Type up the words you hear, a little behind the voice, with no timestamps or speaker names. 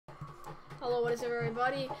Hello, what is up,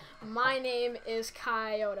 everybody? My name is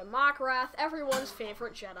Coyote Mockrath, everyone's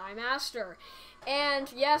favorite Jedi Master.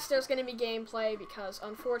 And yes, there's going to be gameplay because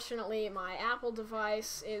unfortunately my Apple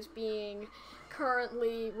device is being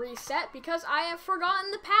currently reset because I have forgotten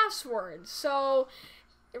the password. So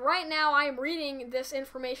right now I'm reading this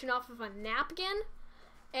information off of a napkin,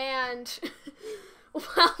 and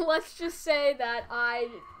well, let's just say that I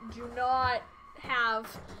do not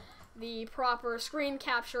have the proper screen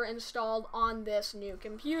capture installed on this new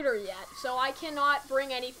computer yet, so I cannot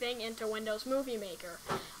bring anything into Windows Movie Maker.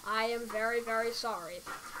 I am very, very sorry.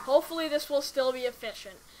 Hopefully this will still be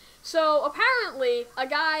efficient. So apparently a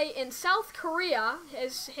guy in South Korea,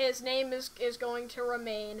 his name is going to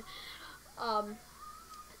remain a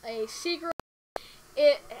secret.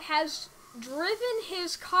 It has driven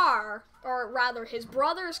his car, or rather his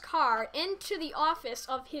brother's car, into the office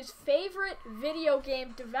of his favorite video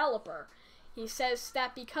game developer. He says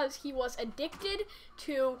that because he was addicted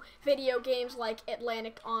to video games like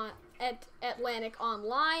Atlantic Online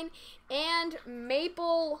and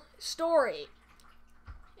Maple Story.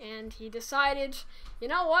 And he decided, you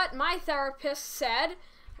know what, my therapist said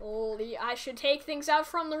I should take things out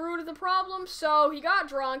from the root of the problem, so he got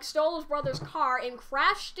drunk, stole his brother's car, and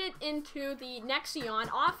crashed it into the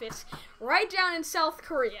Nexion office right down in South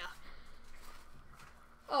Korea.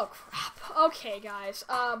 Oh, crap. Okay, guys.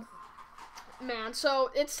 Man, so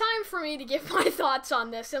it's time for me to give my thoughts on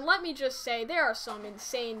this, and let me just say, there are some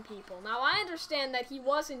insane people. Now, I understand that he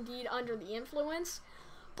was indeed under the influence,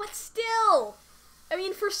 but still, I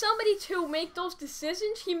mean, for somebody to make those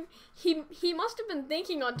decisions, he must have been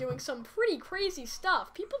thinking on doing some pretty crazy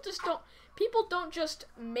stuff. People don't just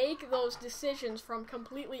make those decisions from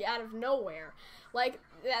completely out of nowhere. Like,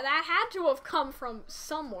 that had to have come from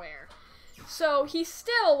somewhere. So he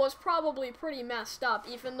still was probably pretty messed up,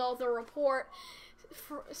 even though the report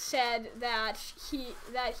said that he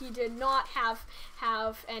did not have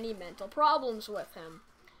any mental problems with him.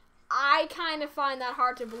 I kind of find that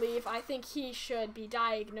hard to believe. I think he should be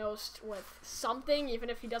diagnosed with something, even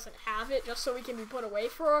if he doesn't have it, just so he can be put away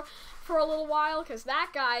for a little while, because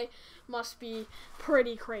that guy must be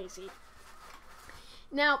pretty crazy.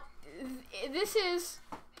 Now, this is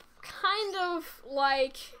kind of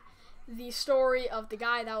like the story of the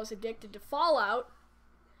guy that was addicted to Fallout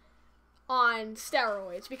on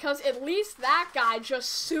steroids, because at least that guy just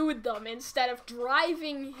sued them instead of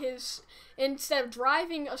driving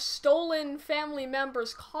a stolen family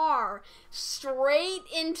member's car straight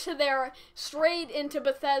into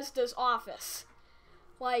Bethesda's office.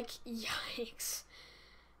 Like, yikes.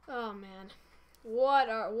 Oh man.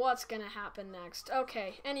 What's gonna happen next?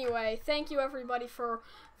 Okay, anyway, thank you everybody for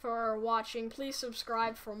watching. Please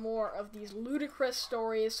subscribe for more of these ludicrous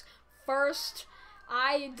stories. First,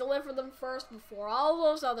 I deliver them first before all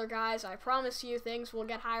those other guys. I promise you things will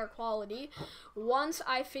get higher quality once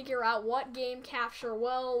I figure out what game capture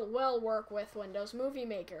will work with Windows Movie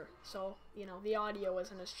Maker. So, you know, the audio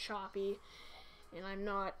isn't as choppy and I'm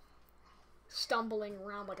not stumbling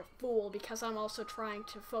around like a fool, because I'm also trying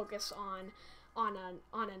to focus on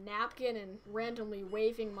a napkin and randomly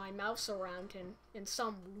waving my mouse around in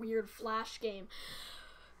some weird Flash game.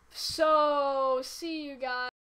 So, see you guys.